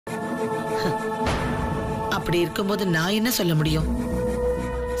அப்படி இருக்கும்போது நான் என்ன சொல்ல முடியும்?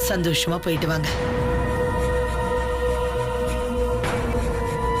 சந்தோஷமா போயிட்டு வாங்க.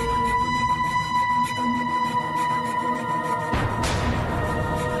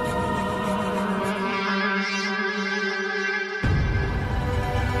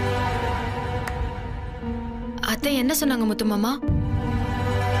 அத்தை என்ன சொன்னாங்க முத்து மாமா?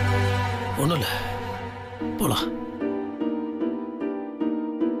 ஒண்ணும் இல்ல, போலாம்.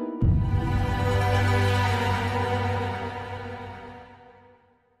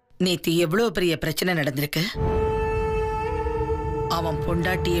 நேத்து எவ்வளவு பெரிய பிரச்சனை நடந்திருக்கு. அவன்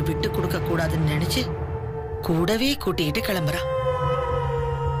பொண்டாட்டிய விட்டு கொடுக்க கூடாதுன்னு நினைச்சு கூடவே கூட்டிக்கிட்டு கிளம்புறான்.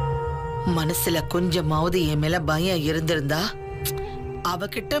 மனசுல கொஞ்சமாவது என் மேல பயம் இருந்திருந்தா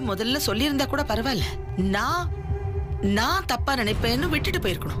அவகிட்ட முதல்ல சொல்லியிருந்தா கூட பரவாயில்ல. நான் தப்பா நினைப்பேன்னு விட்டுட்டு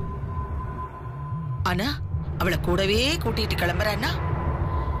போயிருக்கணும். ஆனா அவளை கூடவே கூட்டிட்டு கிளம்புறான்னா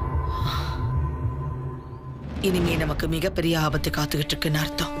இனிமே நமக்கு மிகப்பெரிய ஆபத்து காத்துக்கிட்டு இருக்குன்னு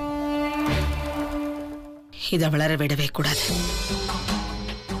அர்த்தம். இதை வளர விடவே கூடாது.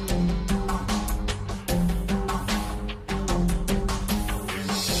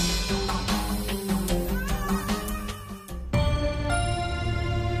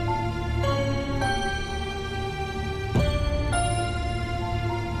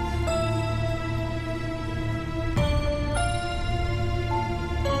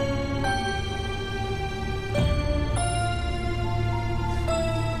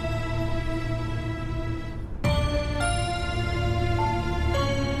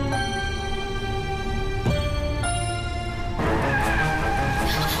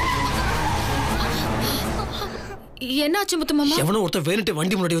 என்னாச்சு முத்து மாமா? எவனோ ஒருத்தன் வேணுட்டு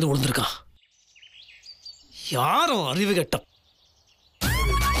வண்டி முன்னாடி வந்து விழுந்திருக்கான். யாரும் அறிவு கட்டம்.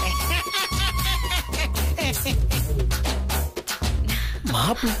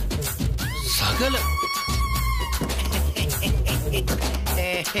 மாப்பிள்ள சகல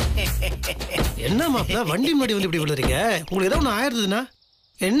என்ன மாப்பிள்ள வண்டி முன்னாடி வந்து இப்படி விழுறீங்க? உங்களுக்கு ஏதோ ஒண்ணு ஆயிருதுன்னா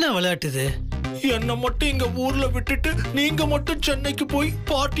என்ன விளையாட்டுது? என்ன மட்டும் இங்க ஊர்ல விட்டுட்டு நீங்க மட்டும் சென்னைக்கு போய்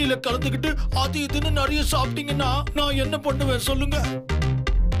பார்ட்டியில கலந்துக்கிட்டு அது இதுன்னு நிறைய சாப்பிட்டீங்கன்னா நான் என்ன பண்ணுவேன் சொல்லுங்க?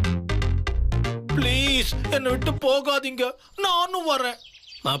 ப்ளீஸ் என்னை விட்டு போகாதீங்க, நானும் வரேன்.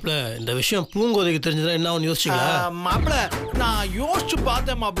 மாப்பிள்ள இந்த விஷயம் பூங்கோதைக்கு தெரிஞ்சதா என்ன ஒன்று யோசிச்சீங்களா? மாப்பிள்ள நான் யோசிச்சு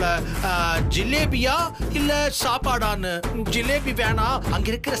பார்த்தேன் மாப்பிள்ள, ஜிலேபியா இல்ல சாப்பாடான்னு. ஜிலேபி வேணாம், அங்க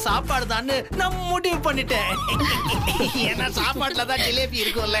இருக்கிற சாப்பாடு தான்னு நான் முடிவு பண்ணிட்டேன். ஏன்னா சாப்பாட்டுல தான் ஜிலேபி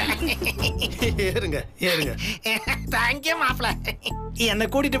இருக்கும்ல. ஏறுங்க ஏறுங்க. தேங்க்யூ மாப்பிள்ள. என்னை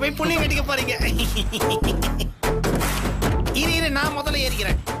கூட்டிட்டு போய் புள்ளி வெட்டிக்க போறீங்க. இரு நான் முதல்ல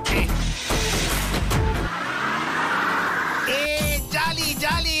ஏறிக்கிறேன். ஜாலி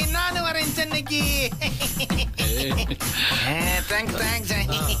ஜாலி, நானும் வரேன் சென்னைக்கு. Thanks thanks.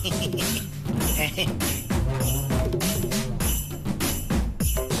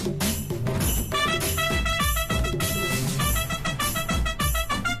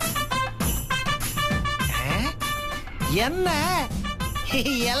 என்ன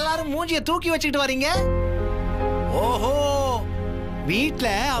எல்லாரும் மூஞ்சிய தூக்கி வச்சுக்கிட்டு வரீங்க? ஓஹோ, வீட்ல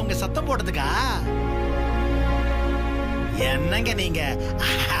அவங்க சத்தம் போட்டதுக்கா? என்னங்க நீங்க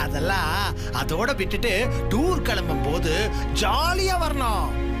அதெல்லாம் அதோட விட்டுட்டு டூர் கிளம்பும் போது ஜாலியா வரணும்.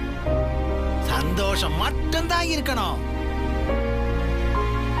 சந்தோஷம் மட்டும்தான் இருக்கணும்.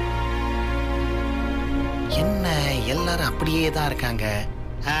 என்ன எல்லாரும் அப்படியே தான் இருக்காங்க.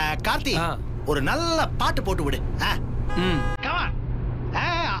 கார்த்தி, ஒரு நல்ல பாட்டு போட்டு விடு.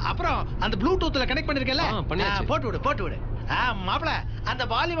 அப்புறம் அந்த ப்ளூடூத்ல கனெக்ட் பண்ணிருக்கல, போட்டு விடு. மாப்பிள அந்த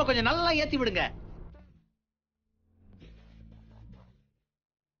வால்யூமை கொஞ்சம் நல்லா ஏத்தி விடுங்க.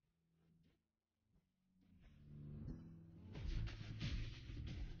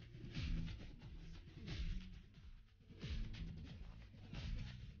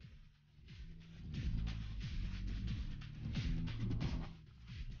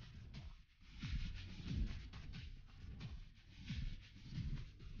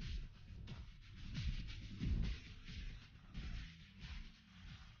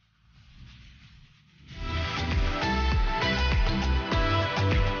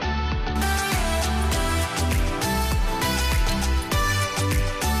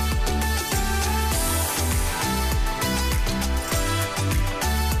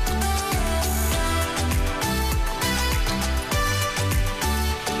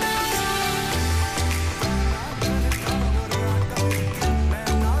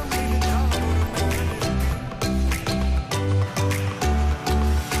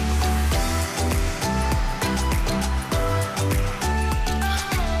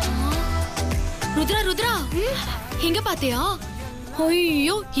 ருத்ரா, இங்க பாத்தியா?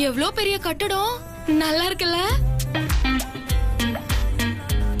 ஐயோ, எவ்வளவு பெரிய கட்டடம். நல்லா இருக்குல்ல?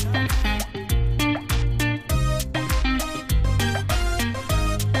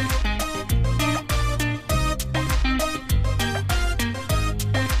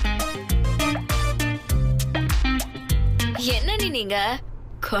 என்ன நீங்க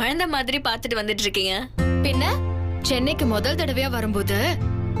குழந்தை மாதிரி பாத்துட்டு வந்துட்டு இருக்கீங்க? பின்ன சென்னைக்கு முதல் தடவையா வரும்போது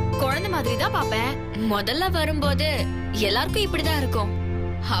குழந்தை மாதிரி தான் பாப்பேன். முதல்ல வரும்போது எல்லாருக்கும் இப்படிதான் இருக்கும்,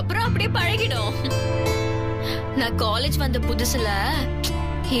 அப்புறம் அப்படியே பழகிடும். நான் காலேஜ் வந்த புதுசுல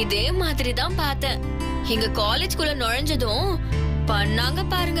இதே மாதிரி தான் பார்த்தேன். எங்க காலேஜ்குள்ள நுழைஞ்சதும் பண்ணாங்க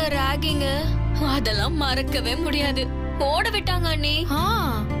பாருங்க ராகிங்க, அதெல்லாம் மறக்கவே முடியாது. ஓட விட்டாங்க அண்ணி.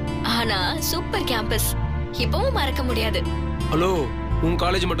 ஆனா சூப்பர் கேம்பஸ், இப்பவும் மறக்க முடியாது. ஹலோ, உன்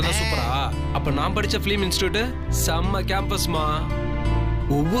காலேஜ் மட்டும் தான் சூப்பரா? அப்ப நான் படிச்ச பிலிம் இன்ஸ்டிடியூட் செம்ம கேம்பஸ்மா.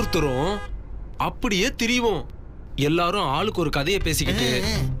 ஒவ்வொருத்தரும் அப்படியே திரிவோம். எல்லாரும் ஆளுக்கு ஒரு கதையை பேசிக்கிட்டு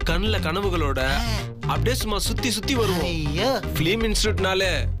கண்ணுல கனவுகளோட அப்படியே சும்மா சுத்தி சுத்தி வருவோம். பிலிம்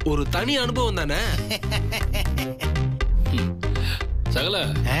இன்ஸ்டிடியூட்னாலே ஒரு தனி அனுபவம் தானே. சகல,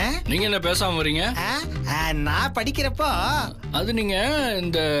 நீங்க என்ன பேசாம வரீங்க? நான் படிக்கிறப்போ அது நீங்க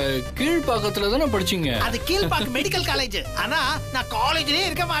இந்த கீழ்பாக்கத்துல தானே படிச்சீங்க? அது கீழ்பாக்கம் மெடிக்கல் காலேஜ். ஆனா நான் காலேஜ்லயே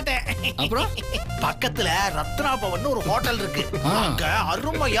இருக்க மாட்டேன். அப்புறம் பக்கத்துல ரத்னா பவன் ஒரு ஹோட்டல் இருக்கு, அங்க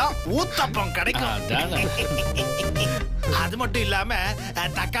அருமையா ஊத்தப்பம் கிடைக்கும். அது மட்டும் இல்லாம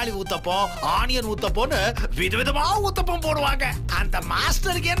தக்காளி ஊத்தப்பம், ஆனியன் ஊத்தப்பம்னு விதவிதமா ஊத்தப்பம் போடுவாங்க. அந்த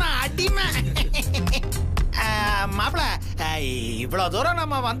மாஸ்டருக்கே நான் அடிமை. மாப்பிள, இவ்வளவு தூரம்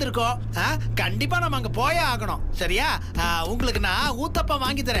நம்ம வந்திருக்கோம், கண்டிப்பா நம்ம அங்க போயே ஆகணும். சரியா? உங்களுக்கு நான் ஊத்தப்பம்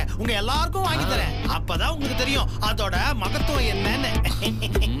வாங்கி தரேன், உங்க எல்லாருக்கும் வாங்கி தரேன். அப்பதான் உங்களுக்கு தெரியும் அதோட மகத்துவம் என்னன்னு.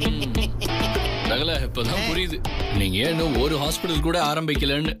 சகல, இப்பதான் புரியுது நீங்க இன்னும் ஒரு ஹாஸ்பிடல் கூட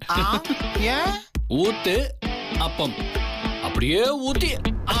ஆரம்பிக்கலன்னு. ஊத்து அப்பம் அப்படியே ஊத்தி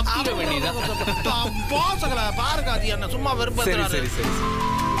அப்படியே வேண்டியதான். பாருங்க, அது என்ன சும்மா வெறுப்பு.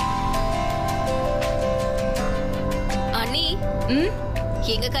 அண்ணி,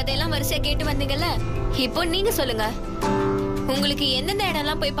 எங்க கதையெல்லாம் வரிசையா கேட்டு வந்தீங்கல்ல, இப்போ நீங்க சொல்லுங்க, உங்களுக்கு எந்தெந்த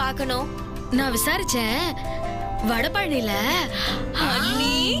இடம்லாம் போய் பார்க்கணும்? நான் விசாரிச்சேன், வடபழனில.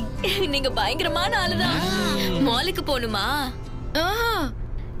 அண்ணி, நீங்க பயங்கரமான ஆளுதான். மாலுக்கு போகணுமா?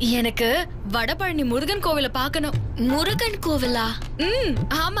 எனக்கு வடபழனி முருகன் கோவில பார்க்கணும். முருகன் கோவிலா?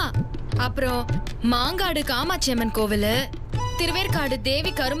 ஆமா. அப்புறம் மாங்காடு காமாட்சி அம்மன் கோவிலு, திருவேற்காடு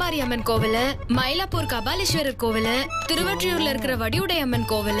தேவி கருமாரி அம்மன் கோவிலு, மயிலாப்பூர் கபாலீஸ்வரர் கோவிலு, திருவொற்றியூர்ல இருக்கிற வடிவுடை அம்மன்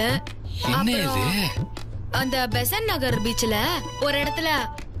கோவிலு, அந்த பெசன் நகர் பீச்ல ஒரு இடத்துல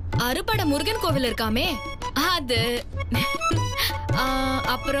அறுபடை முருகன் கோவில் இருக்காமே அது.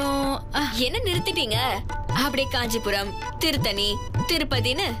 அப்புறம் என்ன நிறுத்திட்டீங்க? அப்படியே காஞ்சிபுரம், திருத்தணி,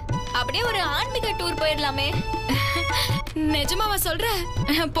 திருப்பதின்னு அப்படியே ஒரு ஆன்மீக டூர் போயிடலாமே. நிஜமாவா சொல்ற?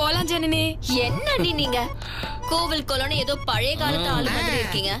 போலாம் ஜனனி. என்ன நீங்க கோவில் கொலோன்னு ஏதோ பழைய காலத்து ஆளு மாதிரி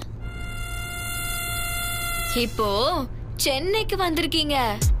இருக்கீங்க. இப்போ சென்னைக்கு வந்திருக்கீங்க,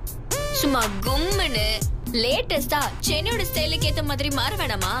 சும்மா கும்முன்னு லேட்டஸ்டா சென்னையோட ஸ்டைலுக்கு ஏத்த மாதிரி மாற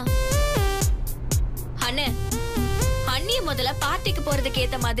வேணாமா? அண்ணே, அண்ணிய முதல்ல பார்ட்டிக்கு போறதுக்கு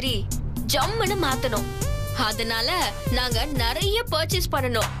ஏத்த மாதிரி ஜம்முன்னு மாத்தணும். அதனால நாங்க நிறைய பர்ச்சேஸ்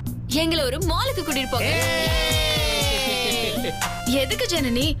பண்ணணும். எங்களை ஒரு மாலுக்கு கூட்டிட்டு போங்க. எதுக்கு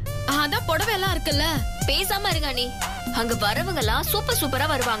ஜனனி? அதான் புடவை எல்லாம் இருக்குல்ல. பேசாம இருங்க அண்ணி, அங்க வரவங்க எல்லாம் சூப்பர் சூப்பரா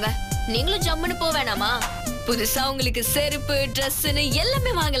வருவாங்க. நீங்களும் ஜம்முன்னு போக வேணாமா? புதுசா உங்களுக்கு செருப்பு, ட்ரெஸ்ன்னு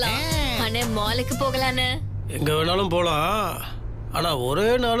எல்லாமே வாங்கலாம். அண்ணே, மாலுக்கு போகலான்னு. எங்க வேணாலும் போலாம். ஆனா ஒரே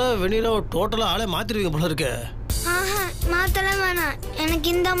நாள வெண்ணிலா டோட்டலா ஆளே மாத்திருவீங்க போல இருக்கு. மாத்தலாம் வேணாம், எனக்கு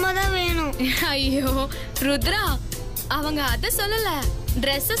இந்த அம்மா தான் வேணும். ஐயோ ருத்ரா, அவங்க அத சொல்லல,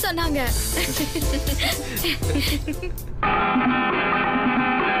 ட்ரெஸ் சொன்னாங்க.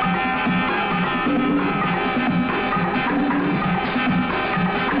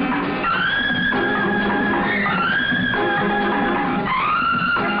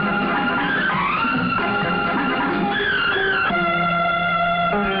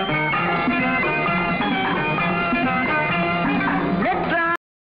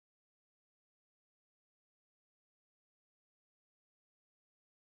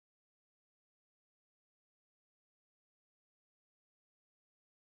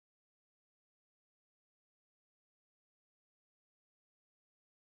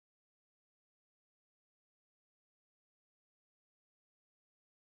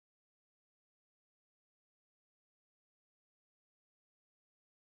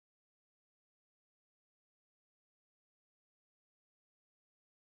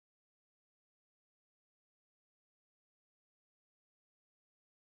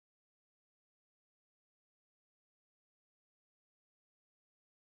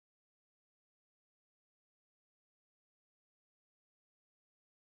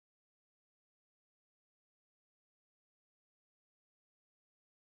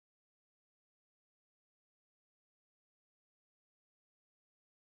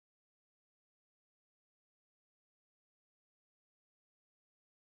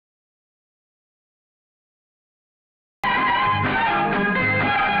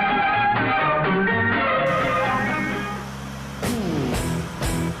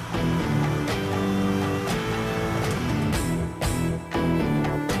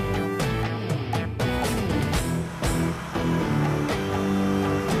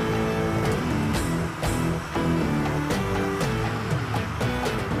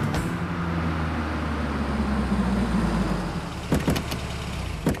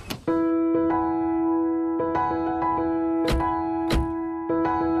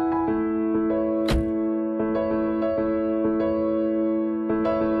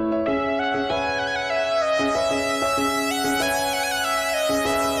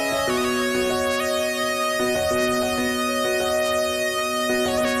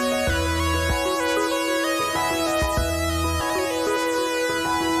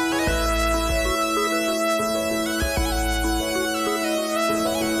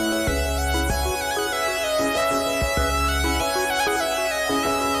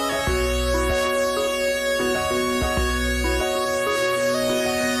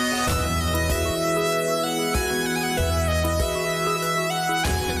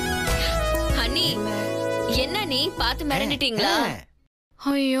 பார்த்து மிரண்டிட்டீங்களா?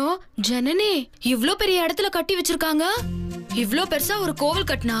 ஐயோ ஜனனி, இவ்ளோ பெரிய இடத்துல கட்டி வச்சிருக்காங்க. இவ்ளோ பெருசா ஒரு கோவில்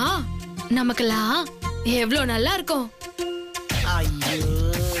கட்டினா நமக்கெல்லாம் எவ்ளோ நல்லா இருக்கும்.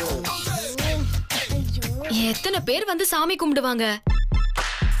 எத்தனை பேர் வந்து சாமி கும்பிடுவாங்க.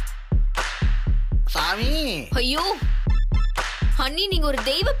 சாமி ஐயோ அண்ணி, நீங்க ஒரு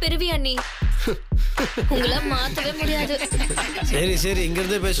தெய்வ பிறவி அண்ணி. உங்களை மாத்தவே முடியாது. சரி சரி, இங்க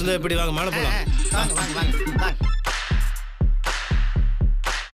இருந்தே பேசுறது எப்படி? வாங்க மேல போலாம். வாங்க வாங்க வாங்க வாங்க.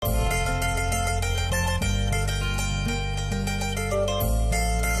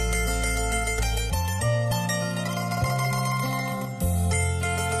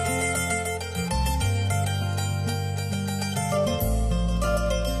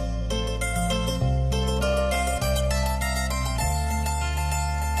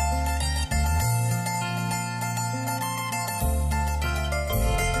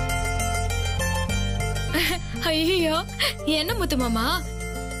 ஐயோ என்ன முத்து மாமா,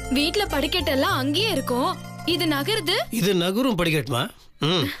 வீட்ல படிக்கட்டெல்லாம் அங்கேயே இருக்கும், இது நகருது. இது நகரும் படிக்கட்டுமா?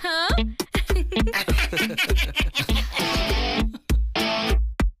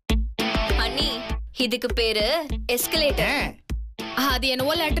 அண்ணி, இதுக்கு பேரு எஸ்கலேட்டர். அது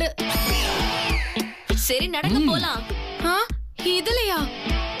என்னவோ லெட்டர். சரி நடந்து போலாம். இதுலயா?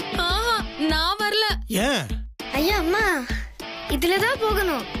 நான் வரல. ஏன்? ஐயா அம்மா, இதுலதான்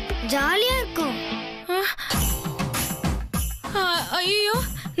போகணும், ஜாலியா இருக்கும். ஐயோ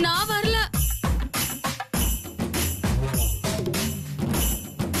நான் வரல.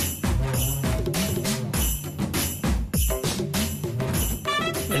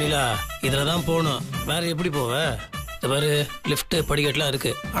 வெண்ணிலா, இதுலதான் போகணும், வேற எப்படி போவ? இந்த பாரு, லிஃப்ட் படிக்கட்டுலாம்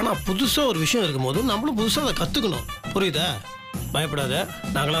இருக்கு. ஆனா புதுசா ஒரு விஷயம் இருக்கும் போது நம்மளும் புதுசா அதை கத்துக்கணும், புரியுதா? பயப்படாத,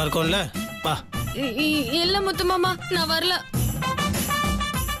 நாங்களாம் இருக்கோம்ல, வா. இல்ல முத்து மாமா, நான் வரல.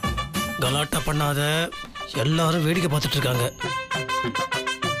 கலாட்டா பண்ணாத, எல்லாரும் வேடிக்கை பார்த்துட்டு இருக்காங்க.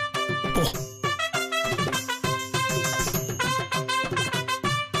 போ.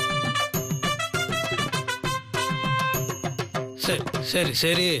 சரி சரி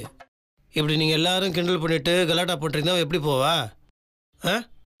சரி, இப்படி நீங்க எல்லாரும் கிண்டல் பண்ணிட்டு கலாட்டா பண்றீங்க, எப்படி போவா?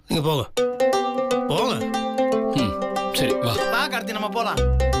 நீங்க போங்க போங்க. சரி வா வா கார்த்தி, நம்ம போலாம்.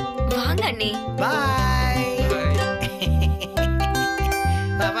 வாங்க அண்ணி. பாய்.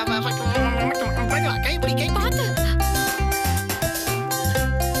 வா வா வா வா, கை பிடி, கை பாத்து.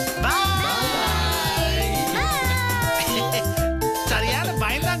 சரியான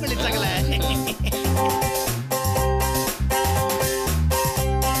பயந்தாங்குழி சகல.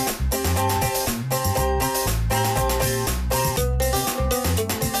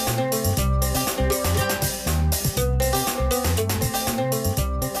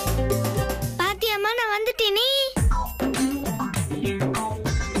 பாத்தியம்மா, நான் வந்துட்டேனே.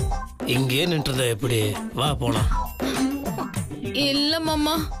 இங்கே நின்றத எப்படி? வா போலாம். இல்ல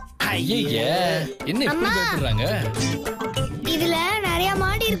மாமா. ஐயே, என்ன இப்படி பயப்படுறாங்க? இதுல நிறைய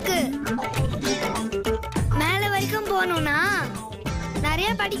மாடி இருக்கு, மேல வரைக்கும் போகணும்னா நிறைய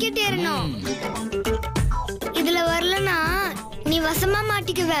படிக்கட்டு ஏறணும். இதுல வரலனா நீ வசமா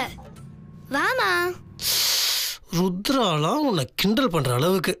மாட்டிக்குவ. வாமா. ருத்ராலாம் உன்னை கிண்டல் பண்ற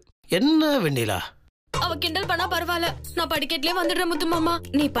அளவுக்கு என்ன வெண்ணிலா? அவ கிண்டல் பண்ணா பரவாயில்ல, நான் படிக்கட்டுலயே வந்துடுறேன் முத்து மாமா.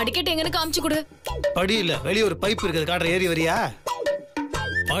 நீ படிக்கட்டு எங்கன்னு காமிச்சு கொடு. படி இல்ல, வெளியே ஒரு பைப் இருக்குது, காட்டுற, ஏறி வரியா?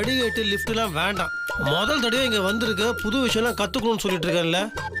 படிக்கட்டு லிஃப்ட் எல்லாம் வேண்டாம். முதல் தடவை இங்க வந்திருக்க, புது விஷயம் எல்லாம் கத்துக்கணும்னு சொல்லிட்டு இருக்கேன்ல,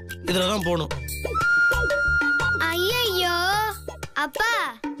 இதுலதான் போகணும். ஐயோ அப்பா,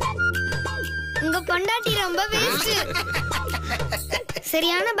 உங்க பொண்டாட்டி ரொம்ப வேஸ்ட்,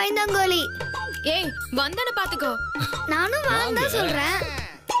 சரியான பயந்தாங்கோலி. ஏய் வந்தன பாத்துக்கோ. நானும் வாங்க சொல்றேன்.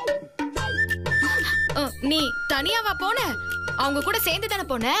 நீ தனியாவா போன? அவங்க கூட சேர்ந்து தானே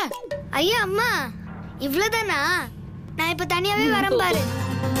போன? ஐயா அம்மா, இவ்வளவுதானா? நான் இப்ப தனியாவே வரேன் பாரு.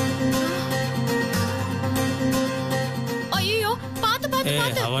 ஐயோ பாத்து பாத்து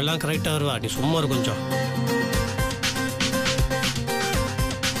பாத்து. அவெல்லாம் கரெக்டா வருவா, நீ சும்மா இரு கொஞ்சம்.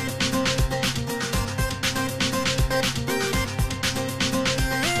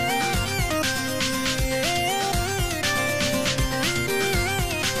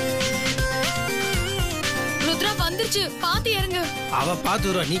 ருத்ரா வந்துருச்சு, பாத்து இறங்க. அவ பாத்து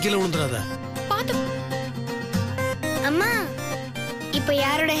வருவா, நீ கீழே விழுந்துடாத. பாத்து. அம்மா, இப்ப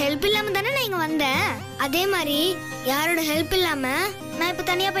யாரோட ஹெல்ப் இல்லாம தானே நான் இங்க வந்தேன், அதே மாதிரி யாரோட ஹெல்ப் இல்லாம நான் இப்ப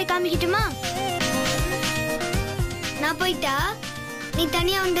தனியா போய் காமிக்கட்டுமா? நான் போயிட்டா நீ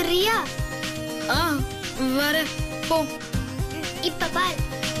தனியா வந்துடுறியா? வர போ. இப்ப பார்.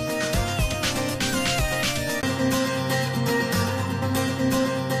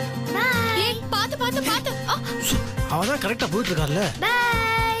 ஏய் பாத்து பாத்து பாத்து. அவதான் கரெக்டா போயிட்டு இருக்கார்ல.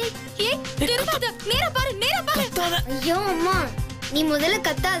 பை. ஏய் திரும்பாத, நேரா பாரு, நேரா பாரு. ஐயோ அம்மா, நீ முதல்ல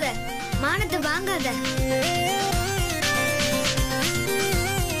கத்தாத, மானத்தை வாங்காத.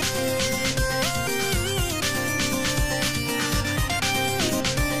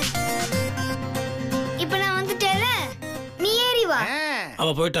 இப்ப நான் வந்துட்டேல, நீ ஏறி வா. அவ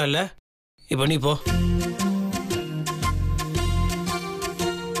போயிட்டா இல்ல, இப்ப நீ போ.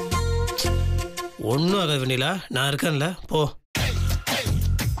 ஒன்னும் ஆகாது வெண்ணிலா, நான் இருக்கேன்ல, போ.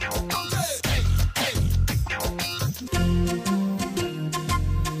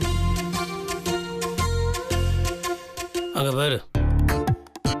 அங்க பாரு,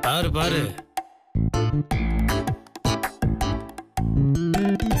 பாரு பாரு.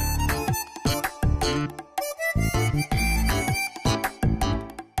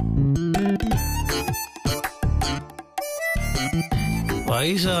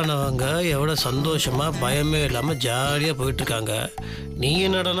 வயசானவங்க எவ்வளவு சந்தோஷமா பயமே இல்லாம ஜாலியா போயிட்டு இருக்காங்க. நீ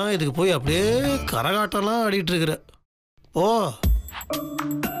என்னடனா இதுக்கு போய் அப்படியே கரகாட்டம்லாம் ஆடிட்டு இருக்கிற. ஓ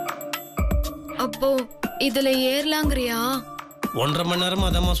அப்போ இதுல ஏறலாங்கறியா? 1.5 மணி நேரமா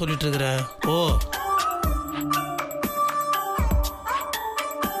அதம்மா சொல்லிட்டு இருக்கிறேன். ஓ